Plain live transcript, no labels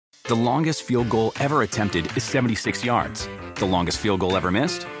The longest field goal ever attempted is 76 yards. The longest field goal ever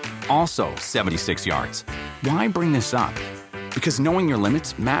missed? Also 76 yards. Why bring this up? Because knowing your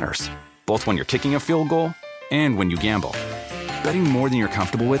limits matters, both when you're kicking a field goal and when you gamble. Betting more than you're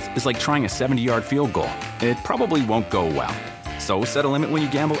comfortable with is like trying a 70-yard field goal. It probably won't go well. So set a limit when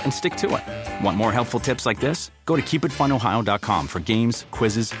you gamble and stick to it. Want more helpful tips like this? Go to keepitfunohio.com for games,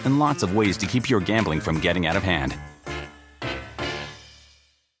 quizzes, and lots of ways to keep your gambling from getting out of hand.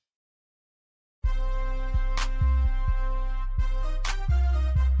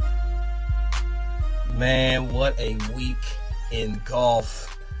 Man, what a week in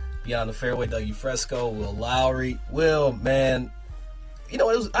golf. Beyond the Fairway, Dougie Fresco, Will Lowry. Will, man,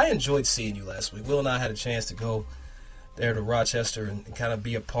 I enjoyed seeing you last week. Will and I had a chance to go there to Rochester and kind of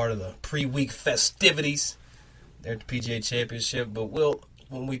be a part of the pre-week festivities there at the PGA Championship. But Will,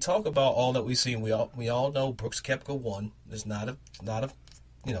 when we talk about all that we've seen, we all know Brooks Koepka won. It's not a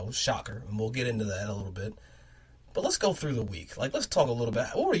shocker, and we'll get into that a little bit. But let's go through the week. Let's talk a little bit.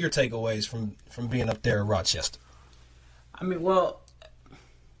 What were your takeaways from being up there in Rochester? I mean, well,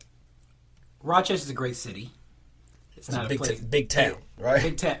 Rochester's a great city. It's not a place. Big town, right?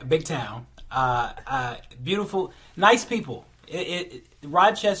 Big town. Beautiful, nice people.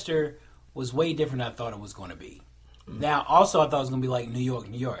 Rochester was way different than I thought it was going to be. Now, also, I thought it was going to be like New York.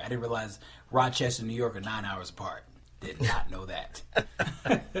 I didn't realize Rochester and New York are 9 hours apart. Did not know that.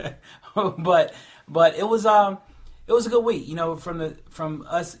 But it was a good week. From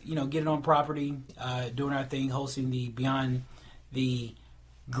us, getting on property, doing our thing, hosting the Beyond the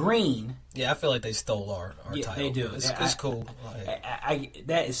Green. Yeah, I feel like they stole our title. They do. It's cool.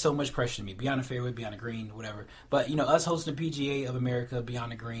 That is so much pressure to me. Beyond the Fairway, Beyond the Green, whatever. But us hosting the PGA of America,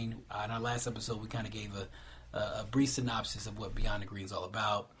 Beyond the Green. In our last episode, we kind of gave a brief synopsis of what Beyond the Green is all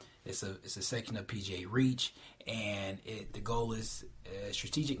about. It's a section of PGA Reach, and the goal is a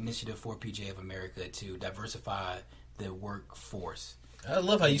strategic initiative for PGA of America to diversify the workforce. I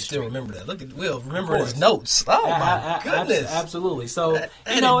love how you still remember that. Look at Will, remember his notes. Oh my goodness, absolutely. So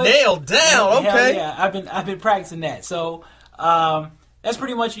nailed down. Okay, yeah, I've been practicing that. So that's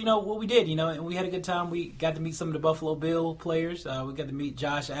pretty much what we did. And we had a good time. We got to meet some of the Buffalo Bill players. We got to meet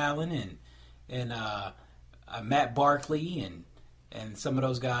Josh Allen and Matt Barkley and some of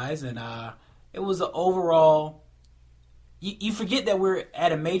those guys. And it was an overall. You forget that we're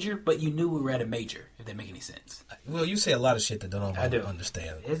at a major, but you knew we were at a major, if that make any sense. Well, you say a lot of shit that don't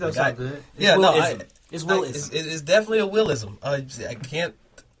understand. It's not good. It's Willism. It's definitely a Willism.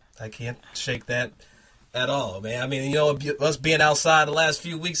 I can't shake that at all, man. I mean, us being outside the last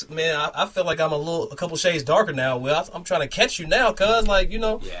few weeks, man, I feel like I'm a couple shades darker now. Well, I'm trying to catch you now, cuz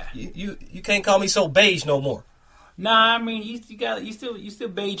you can't call me so beige no more. Nah, I mean you still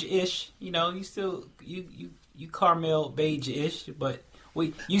beige-ish. You caramel beige-ish, but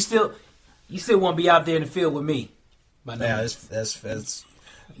you still want to be out there in the field with me. That's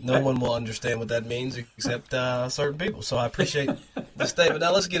no one will understand what that means except certain people. So I appreciate the statement.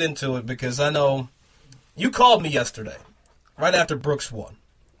 Now let's get into it because I know you called me yesterday, right after Brooks won.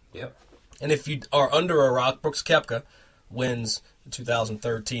 Yep. And if you are under a rock, Brooks Koepka wins the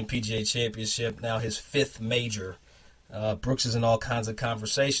 2013 PGA Championship, now his fifth major. Brooks is in all kinds of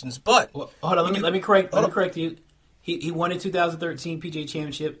conversations, but hold on. Let me correct you. He won the 2013 PGA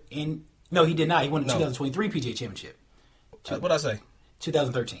Championship. No, he did not. He won the 2023 PGA Championship. What'd I say?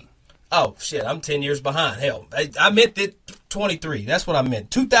 2013. Oh shit! I'm 10 years behind. Hell, I meant it 23. That's what I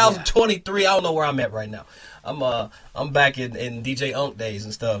meant. 2023. I don't know where I'm at right now. I'm back in DJ Unk days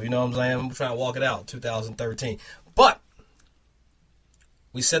and stuff. You know what I'm saying? I'm trying to walk it out. 2013, but.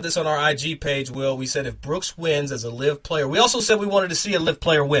 We said this on our IG page, Will. We said if Brooks wins as a live player, we also said we wanted to see a live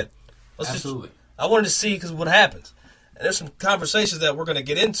player win. Absolutely. I wanted to see because what happens. And there's some conversations that we're going to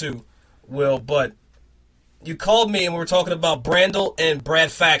get into, Will, but you called me and we were talking about Brandel and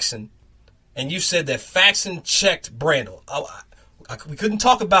Brad Faxon, and you said that Faxon checked Brandel. We couldn't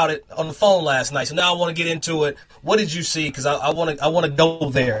talk about it on the phone last night, so now I want to get into it. What did you see? Because I want to go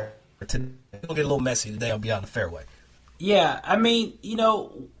there. We'll get a little messy today on Beyond the Fairway. Yeah, I mean,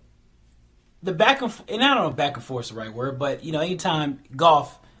 the back and I don't know if back and forth is the right word, but anytime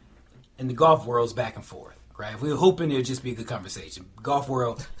golf in the golf world is back and forth, right? If we were hooping, it would just be a good conversation. Golf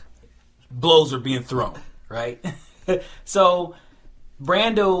world, blows are being thrown, right? So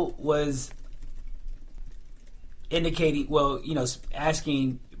Brandel was indicating,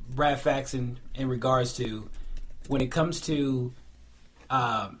 asking Brad Faxon in regards to when it comes to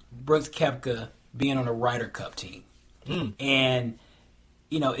Brooks Koepka being on a Ryder Cup team. And,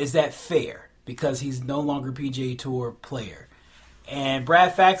 is that fair? Because he's no longer PGA Tour player. And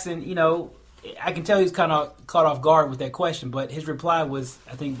Brad Faxon, I can tell he was kind of caught off guard with that question, but his reply was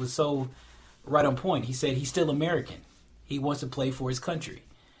so right on point. He said he's still American. He wants to play for his country.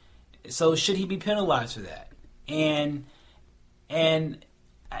 So should he be penalized for that? And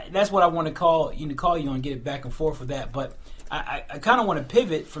that's what I want to call you on and get it back and forth with that. But I kind of want to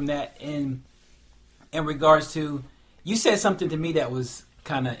pivot from that in regards to, you said something to me that was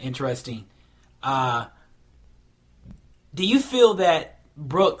kind of interesting. Do you feel that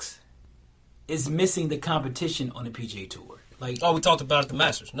Brooks is missing the competition on the PGA Tour? We talked about it at the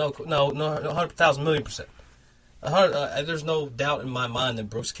Masters. No, 100,000 million%. There's no doubt in my mind that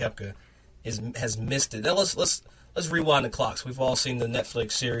Brooks Koepka has missed it. Now let's rewind the clocks. We've all seen the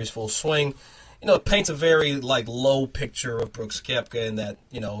Netflix series Full Swing. It paints a very low picture of Brooks Koepka in that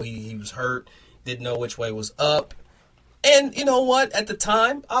he was hurt, didn't know which way was up. And you know what? At the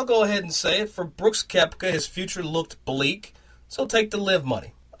time, I'll go ahead and say it, for Brooks Koepka, his future looked bleak. So take the live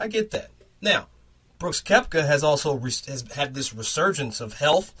money. I get that. Now, Brooks Koepka has also has had this resurgence of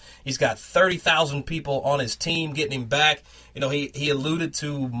health. He's got 30,000 people on his team getting him back. He alluded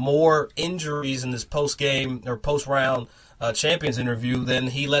to more injuries in this post-game or post-round Champions interview than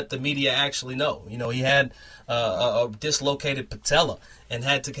he let the media actually know. He had a dislocated patella and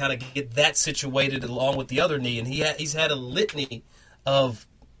had to kind of get that situated along with the other knee. And he's had a litany of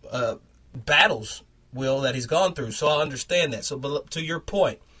battles, Will, that he's gone through. So I understand that. So, but to your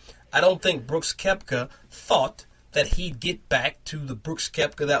point, I don't think Brooks Koepka thought that he'd get back to the Brooks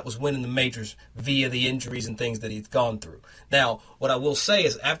Koepka that was winning the majors via the injuries and things that he's gone through. Now, what I will say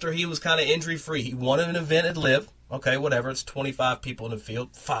is after he was kind of injury-free, he won an event at LIV. Okay, whatever. It's 25 people in the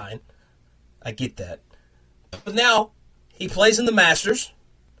field. Fine. I get that. But now he plays in the Masters,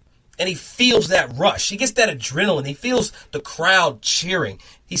 and he feels that rush. He gets that adrenaline. He feels the crowd cheering.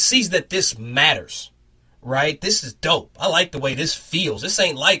 He sees that this matters, right? This is dope. I like the way this feels. This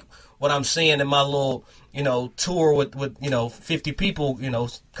ain't like what I'm seeing in my little, tour with 50 people,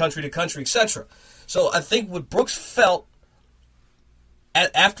 country to country, etc. So I think what Brooks felt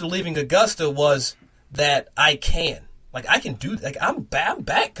after leaving Augusta was that I can do, I'm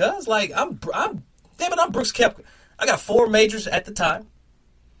back, cuz, I'm Brooks Koepka. I got 4 majors at the time,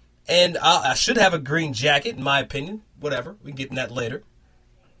 and I should have a green jacket, in my opinion. Whatever, we can get in that later.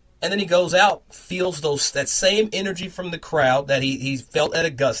 And then he goes out, feels that same energy from the crowd that he felt at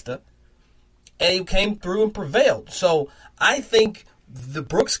Augusta, and he came through and prevailed. So I think the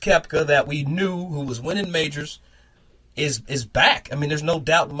Brooks Koepka that we knew, who was winning majors, is back. I mean, there's no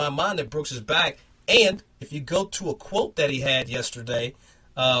doubt in my mind that Brooks is back. And if you go to a quote that he had yesterday,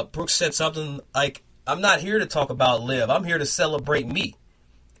 Brooks said something like, "I'm not here to talk about LIV. I'm here to celebrate me."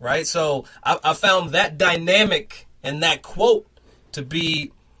 Right? So I found that dynamic and that quote to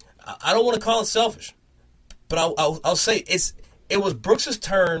be, I don't want to call it selfish, but I'll say it was Brooks'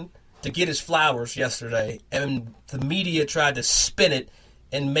 turn to get his flowers yesterday, and the media tried to spin it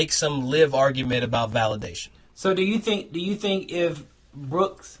and make some LIV argument about validation. So do you think if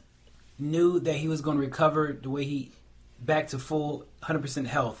Brooks knew that he was going to recover the way he back to full 100%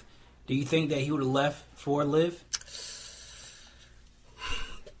 health, do you think that he would have left for LIV?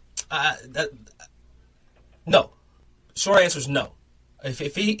 No. Short answer is no.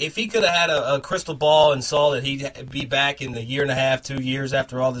 If he could have had a crystal ball and saw that he'd be back in the year and a half, 2 years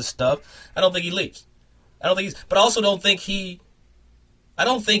after all this stuff, I don't think he leaves. But I also don't think he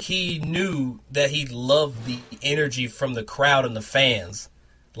knew that he loved the energy from the crowd and the fans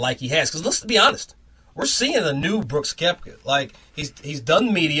like he has. Because let's be honest, we're seeing a new Brooks Koepka. He's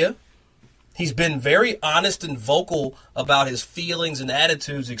done media. He's been very honest and vocal about his feelings and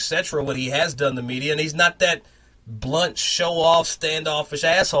attitudes, etc., when he has done the media, and he's not that blunt, show-off, standoffish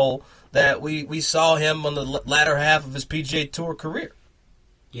asshole that we saw him on the latter half of his PGA Tour career.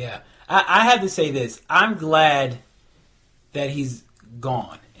 Yeah. I had to say this. I'm glad that he's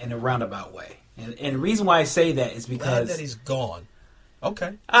gone in a roundabout way. And the reason why I say that is because... Glad that he's gone.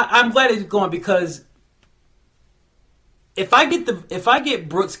 Okay. I'm glad he's gone because if I get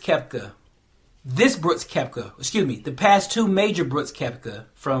Brooks Koepka, the past 2 major Brooks Koepka,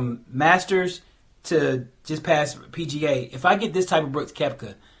 from Masters to just past PGA, if I get this type of Brooks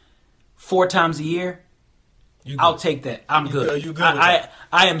Koepka 4 times a year, I'll take that. I'm good. You good with that?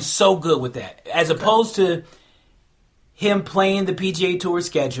 I am so good with that. As opposed to him playing the PGA Tour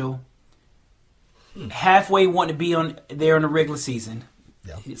schedule, halfway wanting to be there in the regular season.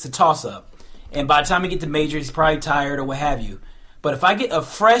 Yeah. It's a toss-up. And by the time he get to major, he's probably tired or what have you. But if I get a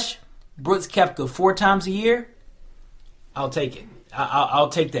fresh Brooks Koepka 4 times a year, I'll take it. I'll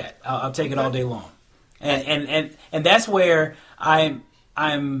take that. I'll take it all day long. And that's where I'm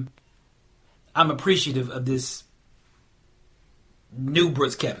appreciative of this new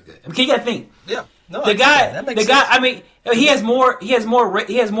Brooks Koepka. I mean, you got to think. Yeah. No, the guy. That makes the guy. sense. I mean, he has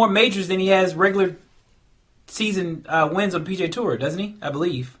more majors than he has regular season wins on the PGA Tour, doesn't he? I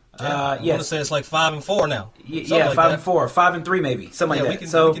believe. I want to say it's like 5-4 now. Yeah, like 5-4, 5-3 maybe, something like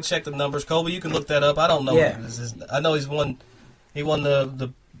that. We can check the numbers, Colby. You can look that up. I don't know. Yeah. I know he's won. He won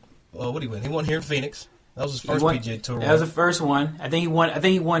the what did he win? He won here in Phoenix. That was his first PGA Tour. That was the first one. I think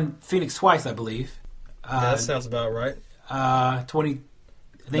he won Phoenix twice, I believe. That sounds about right. 20. I think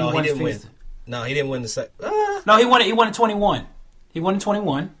No, he didn't Phoenix. win. No, he didn't win the second. No, he won it. He won in 21. He won in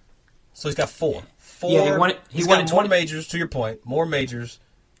 21. So he's got 4. Yeah, He's won got in more 20 majors. To your point, more majors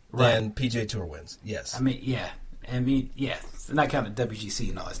than PGA Tour wins. Yes. I mean, yeah. It's not counting WGC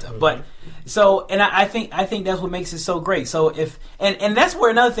and all that stuff. But so, and I think that's what makes it so great. So if and that's where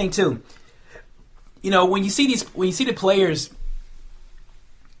another thing too. You know, when you see the players,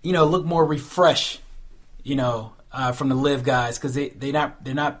 you know, look more refreshed, you know, from the live guys because they're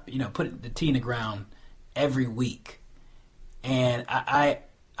not you know putting the tee in the ground every week, and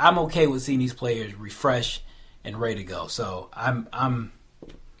I'm okay with seeing these players refresh and ready to go. So I'm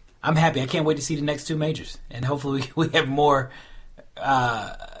happy. I can't wait to see the next 2 majors, and hopefully we have more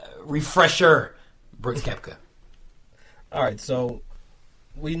refresher Brooks Koepka. All right, so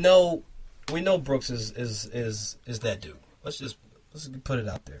we know Brooks is that dude. Let's put it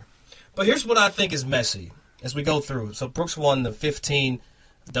out there. But here's what I think is messy as we go through. So Brooks won the 15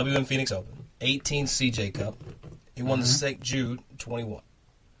 WM Phoenix Open, 18 CJ Cup. He won the St. Jude 21.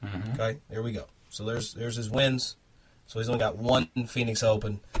 Okay, there we go. So there's his wins. So he's only got 1 Phoenix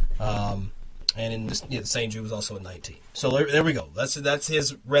Open, and in the St. Jude was also at 19. So there we go. That's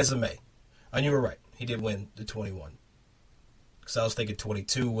his resume. And you were right. He did win the 21. Because I was thinking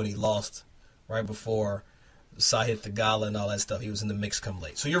 22 when he lost right before Sahith Theegala and all that stuff. He was in the mix come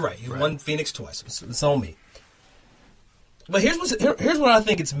late. So you're right. He won Phoenix twice. It's on me. But here's what I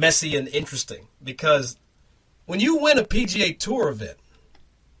think it's messy and interesting. Because when you win a PGA Tour event,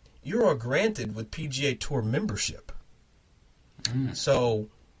 you are granted with PGA Tour membership. So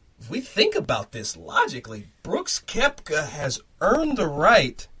if we think about this logically, Brooks Koepka has earned the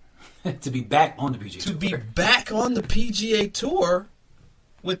right to be back on the PGA Tour. To be back on the PGA Tour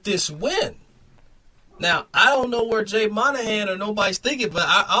with this win. Now, I don't know where Jay Monahan or nobody's thinking, but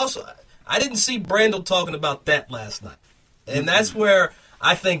I didn't see Brandel talking about that last night. And that's where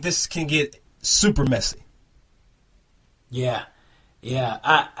I think this can get super messy. Yeah.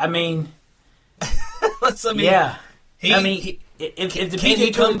 I mean, yeah. If the can PGA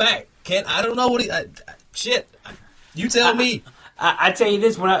he Tour come back? I don't know what he. Shit. You tell me. I tell you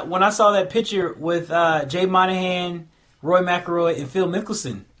this: when I saw that picture with Jay Monahan, Roy McIlroy, and Phil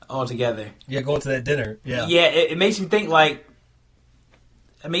Mickelson all together, going to that dinner, it makes you think. Like,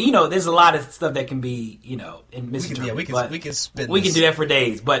 I mean, you know, there's a lot of stuff that can be, you know, misinterpreted. We can spin. We can do that for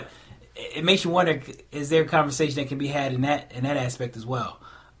days, but it makes you wonder: is there a conversation that can be had in that aspect as well?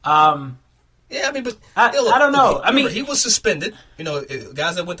 Yeah, I mean, but I don't know. I mean, he was suspended. You know,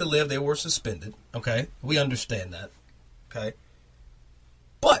 guys that went to live, they were suspended. Okay, we understand that. Okay,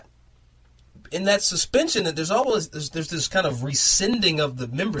 but in that suspension, there's this kind of rescinding of the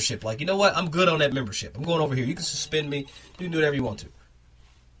membership. Like, you know what? I'm good on that membership. I'm going over here. You can suspend me. You can do whatever you want to.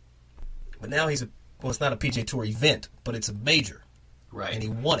 But now it's not a PGA Tour event, but it's a major, right? And he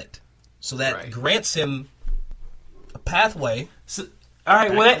won it, so that grants him a pathway. So, all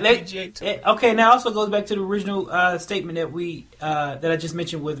right. Well, okay. Now, also goes back to the original statement that I just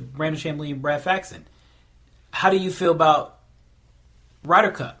mentioned with Brandon Chamblee and Brad Faxon. How do you feel about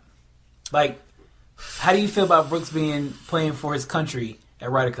Ryder Cup? Like, how do you feel about Brooks playing for his country at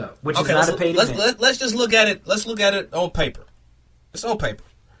Ryder Cup, which is not a paid event? Let's just look at it. Let's look at it on paper. It's on paper.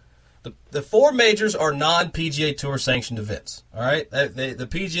 The 4 majors are non-PGA Tour sanctioned events. All right, the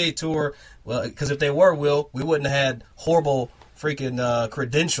PGA Tour. Well, because if they were, we wouldn't have had horrible freaking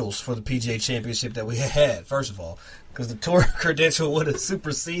credentials for the PGA Championship that we had. First of all, because the tour credential would have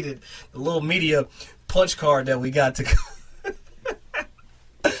superseded the little media punch card that we got to.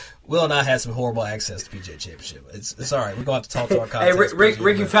 Will and I had some horrible access to PGA Championship. It's all right. We're going to have to talk to our contacts. Hey,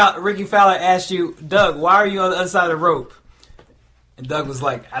 Ricky Fowler asked you, Doug, why are you on the other side of the rope? And Doug was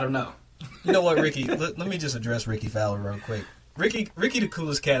like, I don't know. You know what, Ricky? Let me just address Ricky Fowler real quick. Ricky the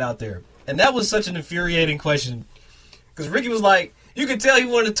coolest cat out there. And that was such an infuriating question. Because Ricky was like, you could tell he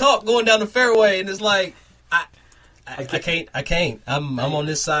wanted to talk going down the fairway. And it's like, I can't. I'm on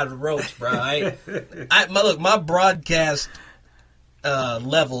this side of the ropes, bro. My broadcast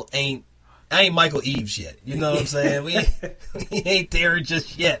level I ain't Michael Eaves yet. You know what I'm saying? We ain't there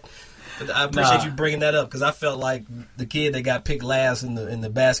just yet. But I appreciate you bringing that up because I felt like the kid that got picked last in the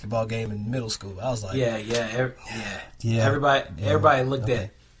basketball game in middle school. I was like, Everybody looked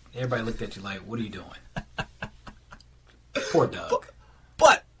at you like, what are you doing? Poor Doug.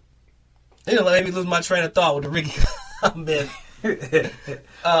 But let me lose my train of thought with the Ricky comment.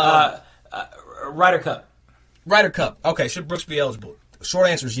 Ryder Cup. Ryder Cup. Okay, should Brooks be eligible? Short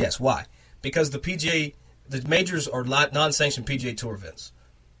answer is yes. Why? Because the majors are non-sanctioned PGA Tour events.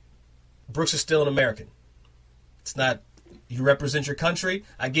 Brooks is still an American. It's not, you represent your country.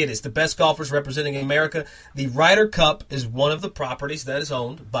 I get it. It's the best golfers representing America. The Ryder Cup is one of the properties that is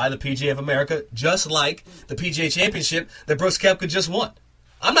owned by the PGA of America, just like the PGA Championship that Brooks Koepka just won.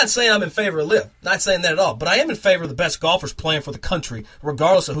 I'm not saying I'm in favor of LIV. Not saying that at all. But I am in favor of the best golfers playing for the country,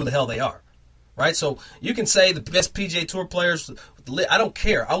 regardless of who the hell they are. Right? So you can say the best PGA Tour players, I don't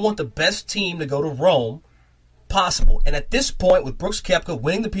care. I want the best team to go to Rome possible. And at this point, with Brooks Koepka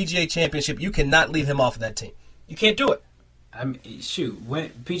winning the PGA Championship, you cannot leave him off of that team. You can't do it. I mean, shoot, when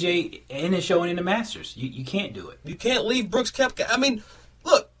PGA and it's showing in the Masters, you can't do it. You can't leave Brooks Koepka. I mean,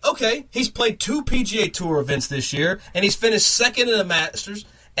 look, okay, he's played 2 PGA Tour events this year, and he's finished second in the Masters,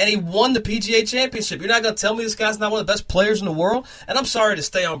 and he won the PGA Championship. You're not going to tell me this guy's not one of the best players in the world? And I'm sorry to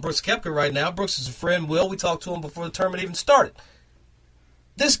stay on Brooks Koepka right now. Brooks is a friend, Will. We talked to him before the tournament even started.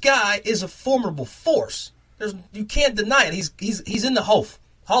 This guy is a formidable force. You can't deny it. He's in the Hall of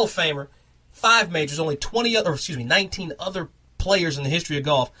Famer. 5 majors, only 19 other players in the history of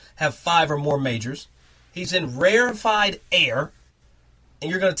golf have 5 or more majors. He's in rarefied air,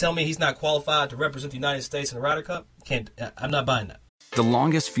 and you're going to tell me he's not qualified to represent the United States in the Ryder Cup? I'm not buying that. The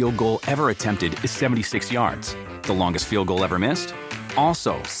longest field goal ever attempted is 76 yards. The longest field goal ever missed?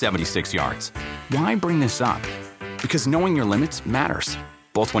 Also 76 yards. Why bring this up? Because knowing your limits matters,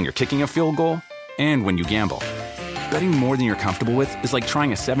 both when you're kicking a field goal and when you gamble. Betting more than you're comfortable with is like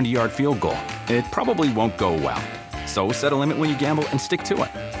trying a 70-yard field goal. It probably won't go well. So set a limit when you gamble and stick to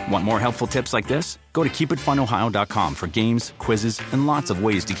it. Want more helpful tips like this? Go to keepitfunohio.com for games, quizzes, and lots of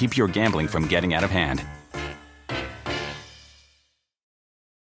ways to keep your gambling from getting out of hand.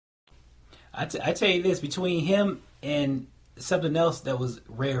 I tell you this, between him and something else that was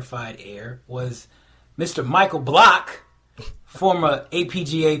rarefied air was Mr. Michael Block, former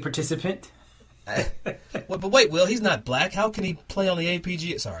APGA participant. But wait, Will, he's not black. How can he play on the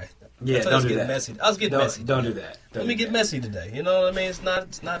APGA? Sorry. Yeah, don't do that. Messy. I was getting messy. Don't do that. Let me get messy today. You know what I mean? It's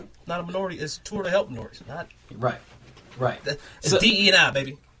not a minority. It's a tour to help minorities. Right. It's DE&I,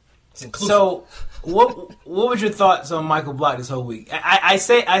 baby. It's inclusive. So, what was your thoughts on Michael Block this whole week? I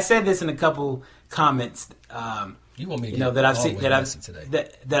said this in a couple comments. You want me to that I've seen that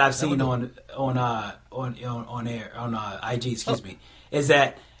I've seen on air on IG. Excuse me. Is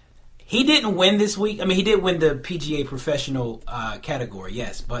that he didn't win this week? I mean, he did win the PGA professional category,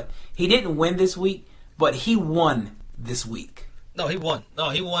 yes, but he didn't win this week. But he won this week. No, he won.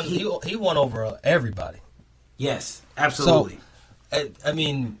 He won over everybody. Yes, absolutely. So, I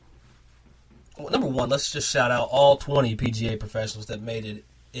mean, number one, let's just shout out all 20 PGA professionals that made it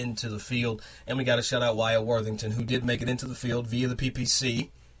into the field, and we got to shout out Wyatt Worthington, who did make it into the field via the PPC.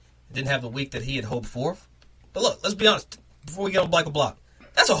 Didn't have the week that he had hoped for. But look, let's be honest. Before we get on Michael Block,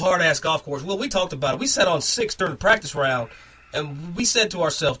 that's a hard-ass golf course. Well, we talked about it. We sat on 6 during the practice round, and we said to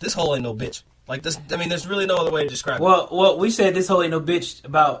ourselves, this hole ain't no bitch. Like this, I mean, there's really no other way to describe it. Well, we said this hole ain't no bitch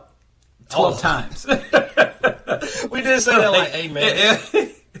about 12 times. We did say that, like, hey, man,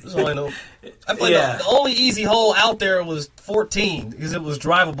 this hole ain't no... I feel like the only easy hole out there was 14 because it was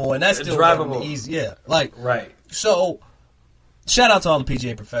drivable, and that's still drivable. Easy. Yeah, right. So, shout out to all the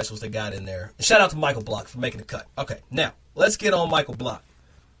PGA professionals that got in there. And shout out to Michael Block for making the cut. Okay, now let's get on Michael Block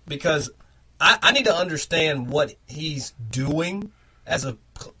because I need to understand what he's doing as a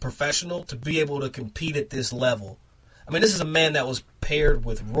professional to be able to compete at this level. I mean, this is a man that was paired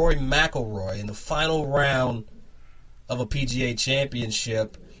with Rory McIlroy in the final round of a PGA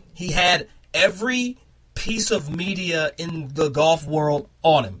Championship. He had every piece of media in the golf world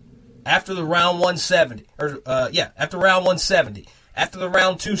on him after the round 170. After round 170. After the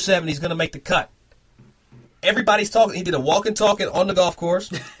round 270, he's going to make the cut. Everybody's talking. He did a walk and talking on the golf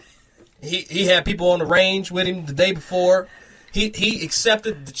course. He had people on the range with him the day before. He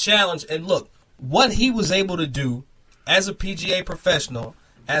accepted the challenge. And look, what he was able to do as a PGA professional,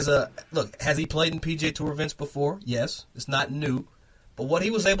 has he played in PGA Tour events before? Yes. It's not new. But what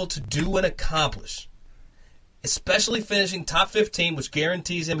he was able to do and accomplish, especially finishing top 15, which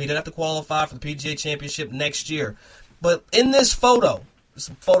guarantees him he doesn't have to qualify for the PGA Championship next year. But in this photo, it's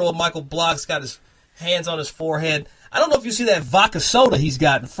a photo of Michael Block. He's got his hands on his forehead. I don't know if you see that vodka soda he's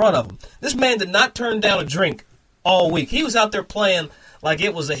got in front of him. This man did not turn down a drink all week. He was out there playing like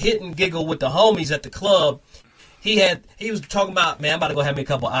it was a hit and giggle with the homies at the club. He was talking about, man, I'm about to go have me a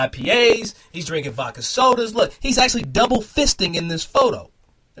couple IPAs. He's drinking vodka sodas. Look, he's actually double fisting in this photo.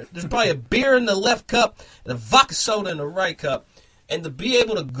 There's probably a beer in the left cup and a vodka soda in the right cup. And to be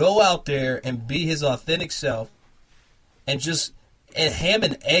able to go out there and be his authentic self and just ham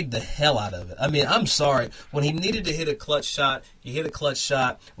and egg the hell out of it. I mean, I'm sorry. When he needed to hit a clutch shot, he hit a clutch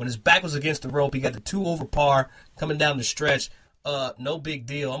shot. When his back was against the rope, he got the 2 over par coming down the stretch. No big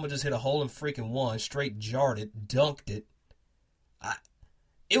deal. I'm going to just hit a hole in freaking one. Straight jarred it, dunked it.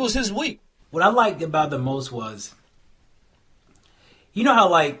 It was his week. What I liked about the most was, you know how,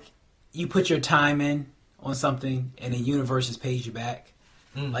 like, you put your time in on something and the universe just pays you back?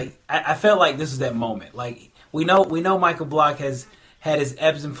 Mm. Like, I felt like this was that moment. Like, we know Michael Block has had his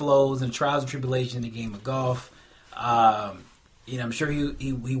ebbs and flows and trials and tribulations in the game of golf. I'm sure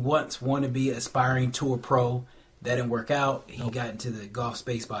he once wanted to be an aspiring tour pro. That didn't work out. He got into the golf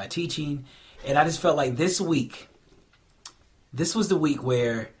space by teaching. And I just felt like this was the week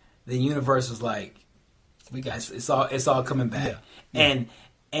where the universe was like, it's all coming back. Yeah.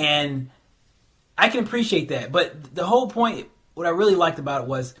 And I can appreciate that. But the whole point, what I really liked about it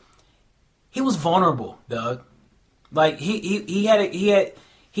was he was vulnerable, Doug. Like he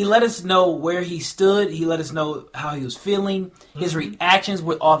let us know where he stood. He let us know how he was feeling. His reactions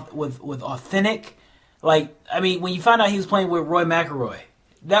were authentic. Like, I mean, when you found out he was playing with Roy McIlroy,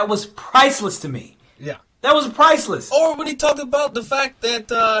 that was priceless to me. Yeah. That was priceless. Or when he talked about the fact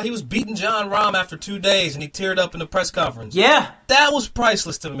that he was beating John Rahm after 2 days and he teared up in the press conference. Yeah. That was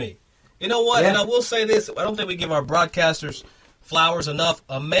priceless to me. You know what? Yeah. And I will say this. I don't think we give our broadcasters flowers enough.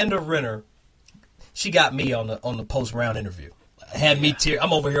 Amanda Renner, she got me on the post-round interview. Had me tear.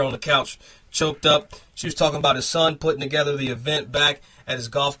 I'm over here on the couch, choked up. She was talking about his son putting together the event back at his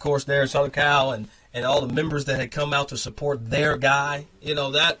golf course there in Southern Cal and all the members that had come out to support their guy. You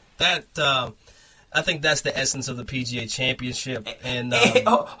know, that I think that's the essence of the PGA Championship. And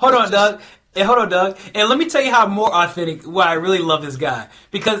hold on, Doug. And let me tell you how more authentic, why I really love this guy.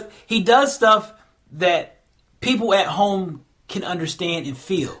 Because he does stuff that people at home can understand and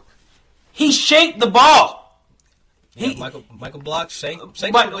feel. He shanked the ball. Michael Block, Shank of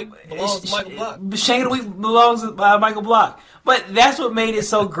the Week belongs to Michael Block. Shank of the Week belongs to Michael Block. But that's what made it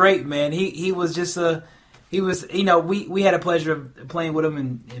so great, man. He was just we had a pleasure of playing with him,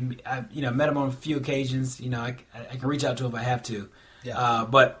 and I met him on a few occasions. I can reach out to him if I have to. Yeah.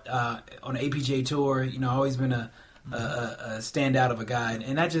 But on the APGA Tour, always been a standout of a guy,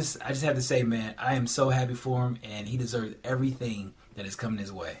 and I just have to say, man, I am so happy for him, and he deserves everything that is coming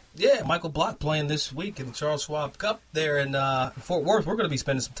his way. Yeah, Michael Block playing this week in the Charles Schwab Cup there in Fort Worth. We're going to be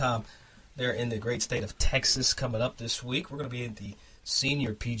spending some time there in the great state of Texas coming up this week. We're going to be in the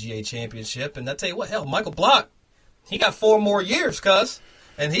Senior PGA Championship. And I tell you what, hell, Michael Block, he got 4 more years, cuz.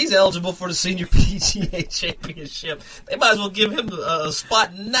 And he's eligible for the Senior PGA Championship. They might as well give him a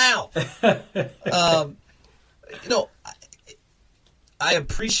spot now. I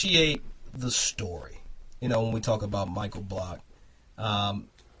appreciate the story, when we talk about Michael Block.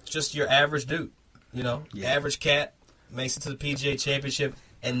 Just your average dude, average cat, makes it to the PGA Championship,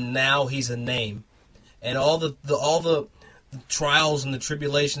 and now he's a name. And all the trials and the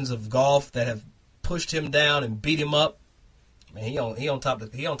tribulations of golf that have pushed him down and beat him up, man, he on top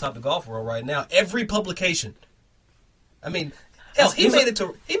of the golf world right now. Every publication. I mean, hell, he made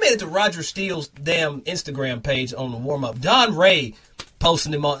it to Roger Steele's damn Instagram page on the warm up. Don Ray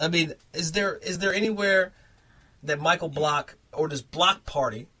posting him on. I mean, is there anywhere that Michael Block or this Block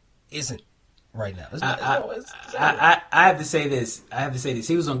Party isn't right now? I have to say this.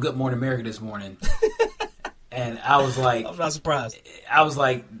 He was on Good Morning America this morning, and I was like, I'm not surprised. I was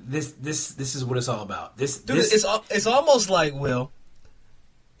like, this is what it's all about. It's almost like, Will,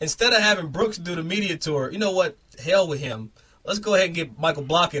 instead of having Brooks do the media tour, you know what? Hell with him. Let's go ahead and get Michael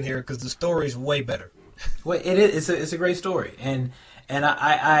Block in here because the story is way better. Well, it is. It's a great story, and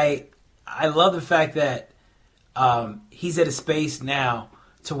I love the fact that he's at a space now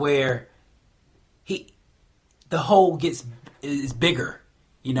to where the hole is bigger.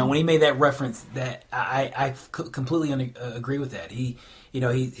 When he made that reference, that I completely agree with that.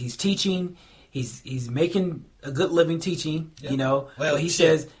 He's teaching, he's making a good living teaching. Yep. Well, but he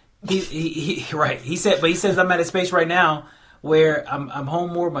says he says I'm at a space right now where I'm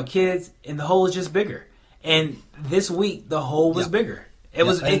home more with my kids, and the hole is just bigger. And this week the hole was bigger.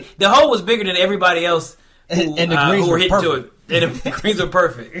 The hole was bigger than everybody else. And the greens were hitting to it. And the greens were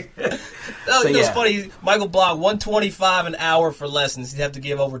perfect. It's funny. Michael Block, $125 an hour for lessons. He'd have to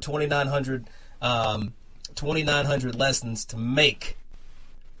give over 2,900 lessons to make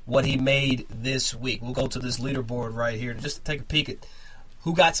what he made this week. We'll go to this leaderboard right here just to take a peek at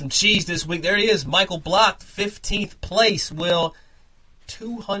who got some cheese this week. There he is, Michael Block, 15th place. Will,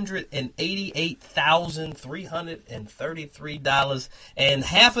 $288,333, and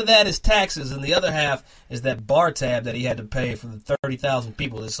half of that is taxes, and the other half is that bar tab that he had to pay for the 30,000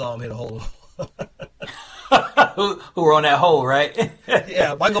 people that saw him hit a hole. who were on that hole, right?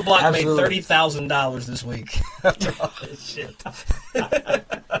 Yeah, Michael Block Absolutely. made $30,000 this week after all this shit.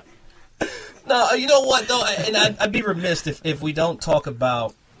 No, you know what, though, and I'd be remiss if we don't talk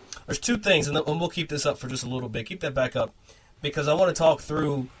about, there's two things, and we'll keep this up for just a little bit. Keep that back up, because I want to talk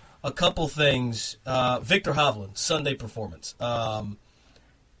through a couple things. Victor Hovland, Sunday performance.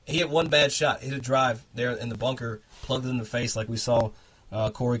 He hit one bad shot. He hit a drive there in the bunker, plugged it in the face like we saw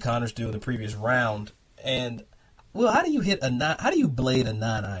Corey Connors do in the previous round. And, well, how do you blade a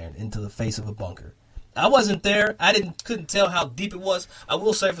 9-iron into the face of a bunker? I wasn't there. Couldn't tell how deep it was. I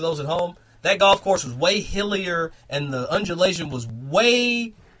will say for those at home, that golf course was way hillier, and the undulation was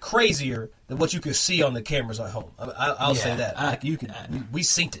way crazier than what you could see on the cameras at home. I'll say that. We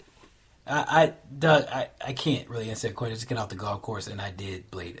synced it. Doug, I can't really answer that question. Just get off the golf course, and I did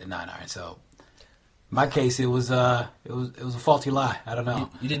blade a 9-iron. So, in my case, it was a faulty lie. I don't know.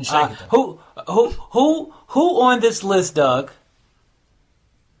 You didn't shake it though. Who on this list, Doug,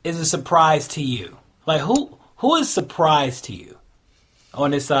 is a surprise to you? Like who is surprised to you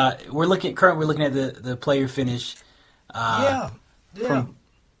on this side? We're looking at the player finish.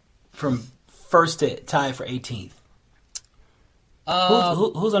 From first to tied for 18th.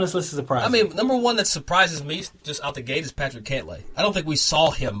 Who's on this list is surprised? I mean, number one that surprises me just out the gate is Patrick Cantlay. I don't think we saw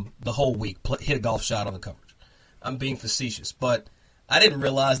him the whole week hit a golf shot on the coverage. I'm being facetious, but I didn't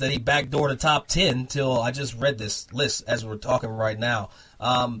realize that he backdoored the top 10 till I just read this list as we're talking right now.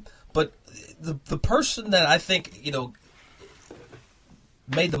 But the person that I think,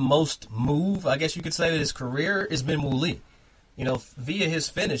 made the most move, I guess you could say, in his career is Min Woo Lee. Via his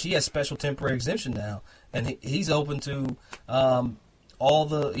finish, he has special temporary exemption now, and he's open to all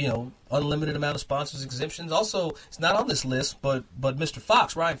the, unlimited amount of sponsors exemptions. Also, it's not on this list, but Mr.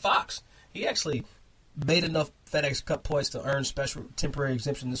 Fox, Ryan Fox, he actually made enough FedEx Cup points to earn special temporary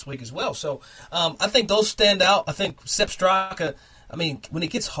exemption this week as well. So I think those stand out. I think Sepp Straka, when it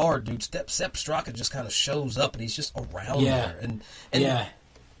gets hard, dude, Sepp Straka just kind of shows up, and he's just around there. And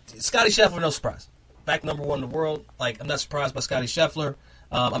Scotty Scheffler, no surprise. Back number one in the world. I'm not surprised by Scotty Scheffler.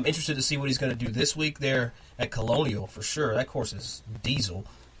 I'm interested to see what he's going to do this week there at Colonial for sure. That course is diesel.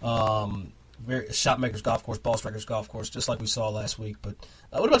 Very shotmaker's golf course, ball strikers golf course, just like we saw last week. But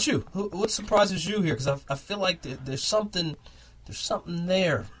what about you? What surprises you here? Because I feel like there's something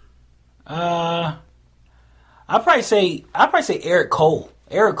there. I'd probably say Eric Cole.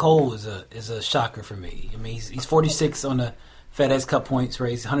 Eric Cole is a shocker for me. He's 46 on the FedEx Cup points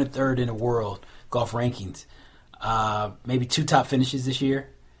race, 103rd in the world golf rankings. Maybe 2 top finishes this year,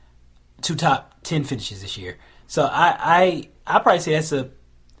 2 top 10 finishes this year. So I probably say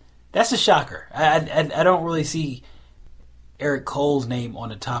that's a shocker. I don't really see Eric Cole's name on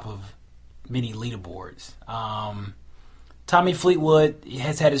the top of many leaderboards. Tommy Fleetwood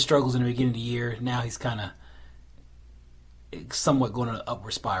has had his struggles in the beginning of the year. Now he's kind of somewhat going on an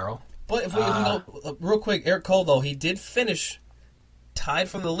upward spiral. But if we go real quick, Eric Cole, though, he did finish tied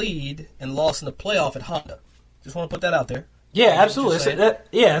for the lead and lost in the playoff at Honda. Just want to put that out there. Yeah, absolutely. That's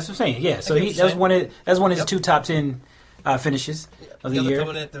what I'm saying. Yeah, so that's one of his 2 top 10 finishes of the year.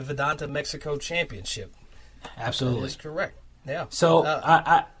 Coming at the Vedanta Mexico Championship. Absolutely, that's correct. Yeah. So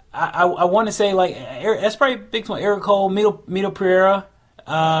I want to say that's probably a big one. Eric Cole, Mito Pereira.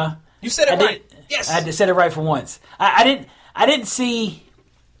 You said it right. Yes, I said it right for once. I didn't see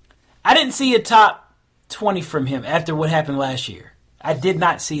a top 20 from him after what happened last year. I did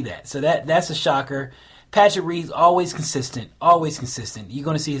not see that. So that's a shocker. Patrick Reed's always consistent. You're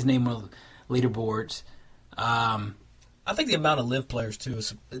going to see his name on the leaderboards. I think the amount of LIV players, too,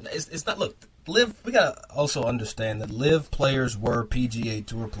 it's not, look, LIV, we got to also understand that LIV players were PGA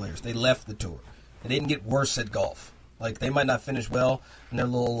Tour players. They left the tour. They didn't get worse at golf. They might not finish well in their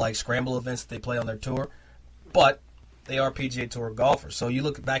little, scramble events that they play on their tour, but they are PGA Tour golfers. So you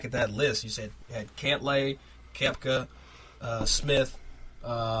look back at that list, you had Cantlay, Koepka, Smith,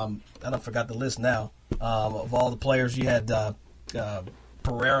 I don't forgot the list now. Of all the players, you had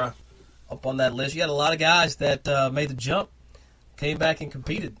Pereira up on that list. You had a lot of guys that made the jump, came back and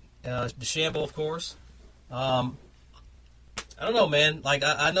competed. DeChambeau, of course. I don't know, man.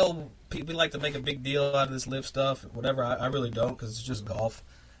 I know people like to make a big deal out of this LIV stuff, whatever. I really don't, because it's just golf.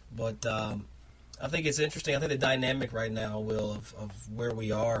 But I think it's interesting. I think the dynamic right now, Will, of where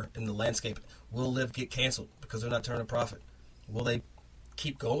we are in the landscape, will LIV get canceled because they're not turning a profit? Will they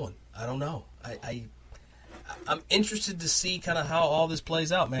keep going. I don't know. I'm interested to see kind of how all this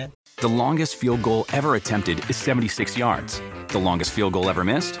plays out, man. The longest field goal ever attempted is 76 yards. The longest field goal ever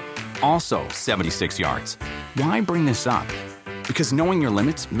missed? Also 76 yards. Why bring this up? Because knowing your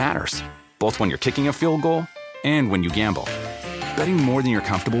limits matters, both when you're kicking a field goal and when you gamble. Betting more than you're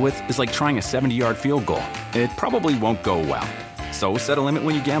comfortable with is like trying a 70-yard field goal. It probably won't go well. So set a limit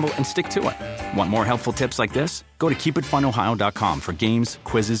when you gamble and stick to it. Want more helpful tips like this? Go to keepitfunohio.com for games,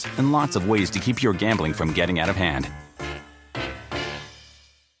 quizzes, and lots of ways to keep your gambling from getting out of hand.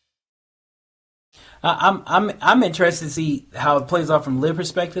 I'm interested to see how it plays out from LIV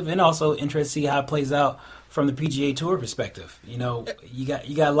perspective, and also interested to see how it plays out from the PGA Tour perspective. You know, you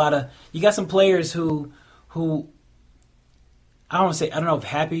got some players who I don't know if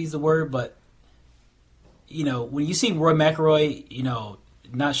happy is the word, but you know, when you see Roy McIlroy, you know,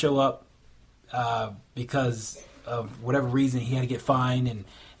 not show up because of whatever reason, he had to get fined,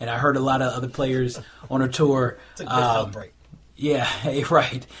 and I heard a lot of other players on the tour. It's a good health break. Yeah,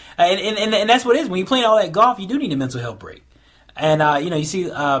 right. And that's what it is. When you're playing all that golf, you do need a mental health break. And you know, you see,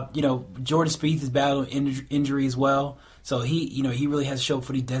 you know, Jordan Spieth is battling injury as well, so he really has to show up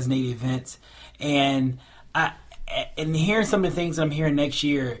for these designated events. And hearing some of the things I'm hearing next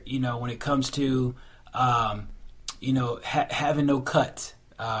year, you know, when it comes to you know, having no cut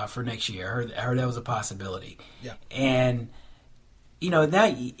for next year. I heard that was a possibility. Yeah. And you know, now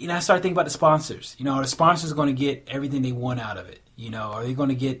I start thinking about the sponsors. You know, are the sponsors going to get everything they want out of it? You know, are they going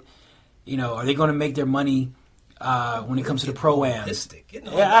to get, you know, are they going to make their money when it comes to the pro-ams?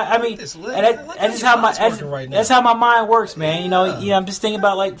 Yeah, I mean, that's how my mind works, man. You know, I'm just thinking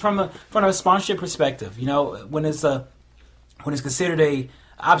about like from a sponsorship perspective. You know, when it's considered a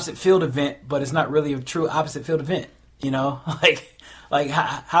opposite field event, but it's not really a true opposite field event. You know, like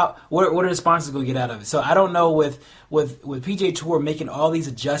how what are the sponsors going to get out of it? So I don't know with PGA Tour making all these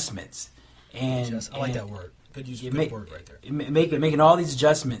adjustments, and I like that word. Good use of good word right there. Making all these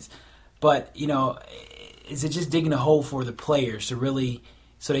adjustments, but you know, is it just digging a hole for the players to really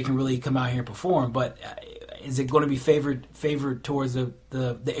so they can really come out here and perform? But is it going to be favored towards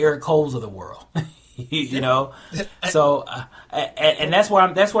the Eric Coles of the world? You know, so and that's why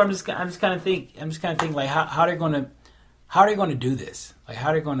I'm just kind of thinking like how they're going to do this, like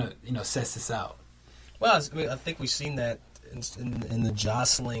how they're going to, you know, set this out. Well, I mean, I think we've seen that in the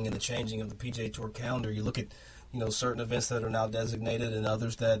jostling and the changing of the PGA Tour calendar. You look at, you know, certain events that are now designated and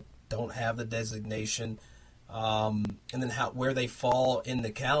others that don't have the designation, and then where they fall in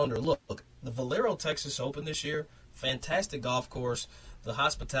the calendar. Look, the Valero Texas Open this year, fantastic golf course. The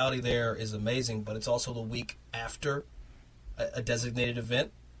hospitality there is amazing, but it's also the week after a designated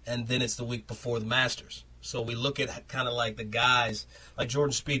event, and then it's the week before the Masters. So we look at kind of like the guys, like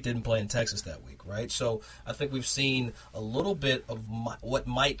Jordan Spieth didn't play in Texas that week, right? So I think we've seen a little bit of what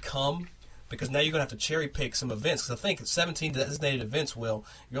might come, because now you're going to have to cherry pick some events. Because I think 17 designated events, you're only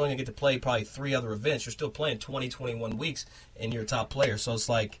going to get to play probably 3 other events. You're still playing 20, 21 weeks, and you're a top player. So it's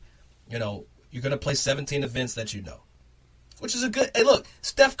like, you know, you're going to play 17 events that you know, which is a good. Hey, look,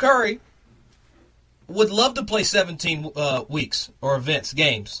 Steph Curry would love to play 17 weeks or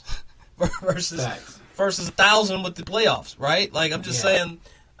games versus. Facts. Versus 1,000 with the playoffs, right? Like, I'm just saying,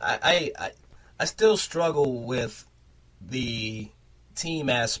 I still struggle with the team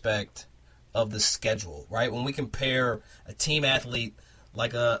aspect of the schedule, right? When we compare a team athlete,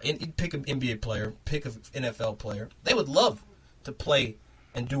 like pick an NBA player, pick an NFL player, they would love to play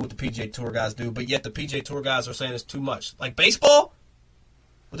and do what the PGA Tour guys do, but yet the PGA Tour guys are saying it's too much. Like baseball,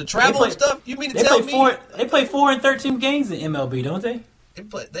 with the travel and stuff, you mean to tell me? They play 4 and 13 games in MLB, don't they?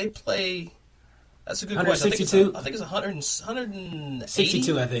 They play. That's a good 162? question. I think it's 162,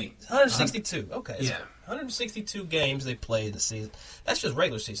 62, I think. 162. Okay. Yeah. 162 games they play the season. That's just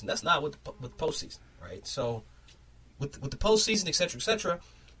regular season. That's not with postseason, right? So with the postseason, et cetera,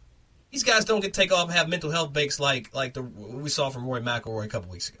 these guys don't get to take off and have mental health breaks like we saw from Roy McIlroy a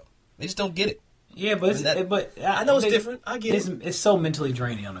couple weeks ago. They just don't get it. Yeah, but I know it's different. I get it. It's so mentally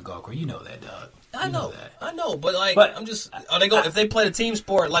draining on the golf course. You know that, dog. I know, but I'm just. Are they going? If they play the team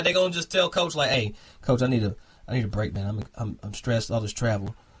sport, like they gonna just tell coach, like, "Hey, coach, I need a break, man. I'm stressed. All this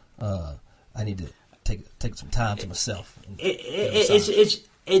travel. I need to take some time to myself." I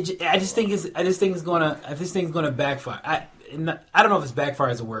just think it's gonna backfire. I don't know if it's backfire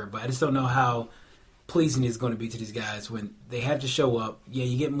is a word, but I just don't know how pleasing it's going to be to these guys when they have to show up. Yeah,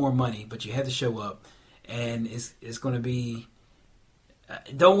 you get more money, but you have to show up, and it's going to be.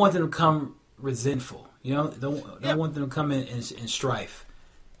 Don't want them to come resentful, you know. Don't want them to come in strife,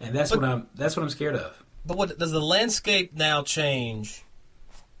 and that's what I'm scared of. But what does the landscape now change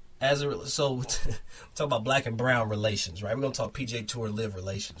so talk about black and brown relations, right? We're gonna talk PGA Tour Live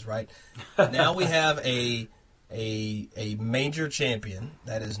relations, right? Now we have a major champion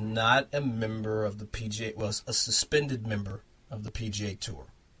that is not a member of the PGA, was a suspended member of the PGA Tour.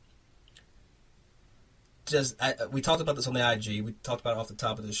 We talked about this on the IG. We talked about it off the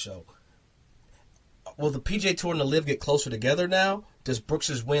top of this show. Will the PGA Tour and the Live get closer together now? Does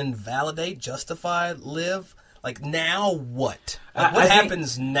Brooks's win validate, justify Live? Like, now what? Like, what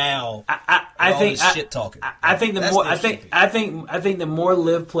happens now? I think shit talking. I think the more I think the more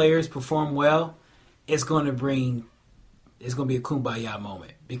Live players perform well, it's going to be a kumbaya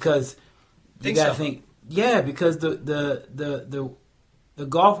moment, because you got to think, because the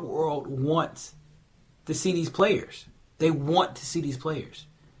golf world wants to see these players. They want to see these players.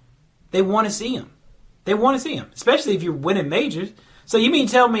 They want to see them. They want to see them, especially if you're winning majors. So you mean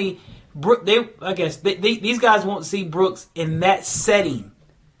tell me, these guys won't see Brooks in that setting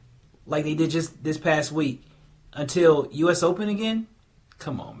like they did just this past week until U.S. Open again?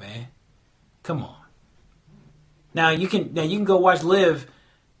 Come on, man. Come on. Now you can go watch Live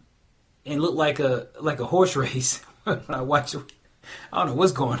and look like a horse race. When I watch it, I don't know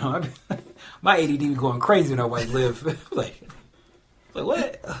what's going on. My ADD be going crazy when I watch Live. like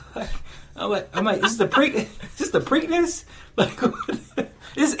what? I'm like, is this the Preakness? Like,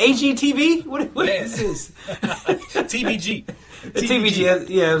 this is HGTV? What is this? TVG. TVG.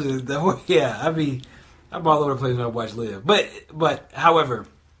 I'm all over the place when I watch Live. But however,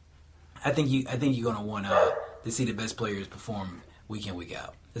 I think you're gonna want to see the best players perform week in, week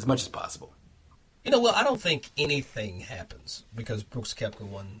out as much as possible. I don't think anything happens because Brooks Koepka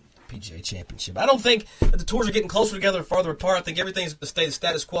won PGA Championship. I don't think that the tours are getting closer together and farther apart. I think everything's the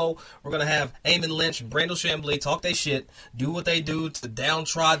status quo. We're going to have Eamon Lynch and Brandel Chambly talk their shit, do what they do to the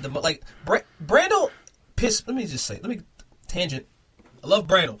downtrodden. Brandel pissed. Let me tangent. I love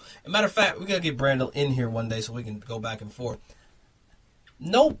Brandel. As a matter of fact, we got to get Brandel in here one day so we can go back and forth.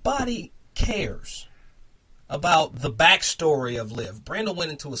 Nobody cares about the backstory of Liv. Brandel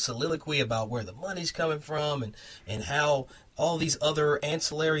went into a soliloquy about where the money's coming from and how all these other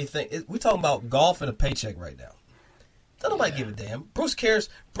ancillary things. We're talking about golf and a paycheck right now. Don't nobody give a damn. Brooks cares.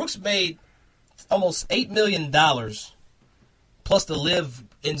 Brooks made almost $8 million plus the Liv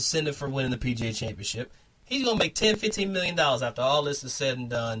incentive for winning the PGA Championship. He's going to make $10, $15 million after all this is said and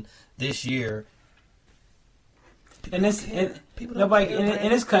done this year. And this, nobody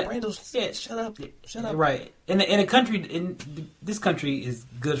in this country. Yeah, shut up. Right. In a country, this country is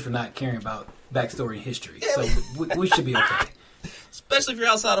good for not caring about backstory and history. Yeah, so we should be okay. Especially if you're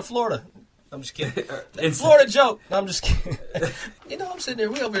outside of Florida. I'm just kidding. Florida joke. No, I'm just kidding. I'm sitting there.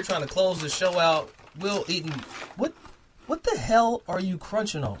 We over here trying to close the show out. Will eating. What the hell are you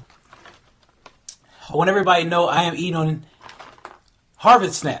crunching on? I want everybody to know I am eating on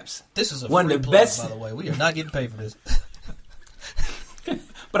Harvest Snaps. This is one of the best. By the way, we are not getting paid for this.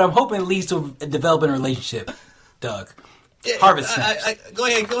 But I'm hoping it leads to a developing relationship, Doug. Yeah, Harvest Snaps. Go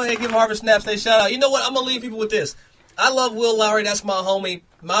ahead, give Harvest Snaps a shout out. You know what? I'm gonna leave people with this. I love Will Lowry. That's my homie,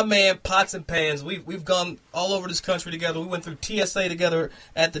 my man. Pots and pans. We've gone all over this country together. We went through TSA together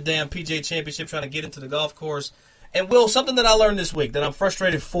at the damn PGA Championship, trying to get into the golf course. And Will, something that I learned this week that I'm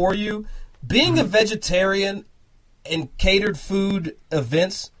frustrated for you, being a vegetarian in catered food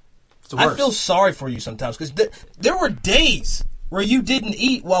events, I feel sorry for you sometimes because there were days where you didn't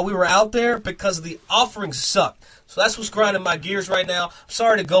eat while we were out there because the offerings sucked. So that's what's grinding my gears right now. I'm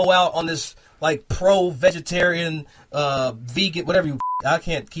sorry to go out on this like pro-vegetarian, vegan, whatever I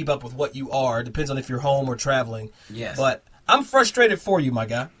can't keep up with what you are. It depends on if you're home or traveling. Yes. But I'm frustrated for you, my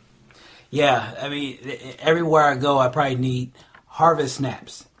guy. Yeah, I mean, everywhere I go, I probably need Harvest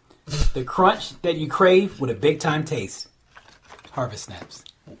Snaps. The crunch that you crave with a big-time taste. Harvest Snaps.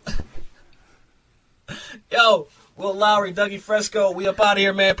 Yo, Will Lowry, Dougie Fresco, we up out of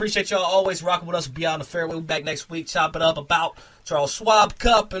here, man. Appreciate y'all always rocking with us beyond the fairway. We'll be back next week, chop it up about Charles Schwab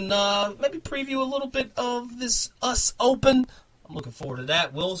Cup and maybe preview a little bit of this US Open. I'm looking forward to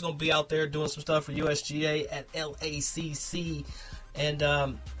that. Will's going to be out there doing some stuff for USGA at LACC. And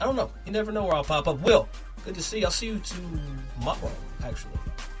I don't know. You never know where I'll pop up. Will, good to see you. I'll see you tomorrow, actually.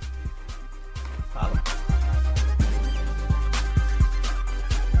 Holla.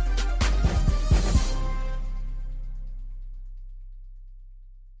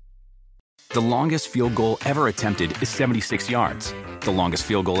 The longest field goal ever attempted is 76 yards. The longest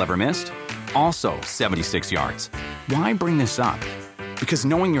field goal ever missed? Also 76 yards. Why bring this up? Because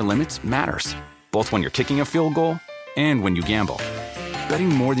knowing your limits matters, both when you're kicking a field goal and when you gamble. Betting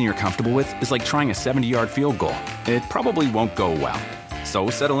more than you're comfortable with is like trying a 70-yard field goal. It probably won't go well. So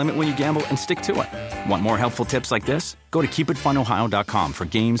set a limit when you gamble and stick to it. Want more helpful tips like this? Go to keepitfunohio.com for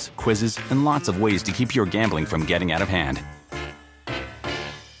games, quizzes, and lots of ways to keep your gambling from getting out of hand.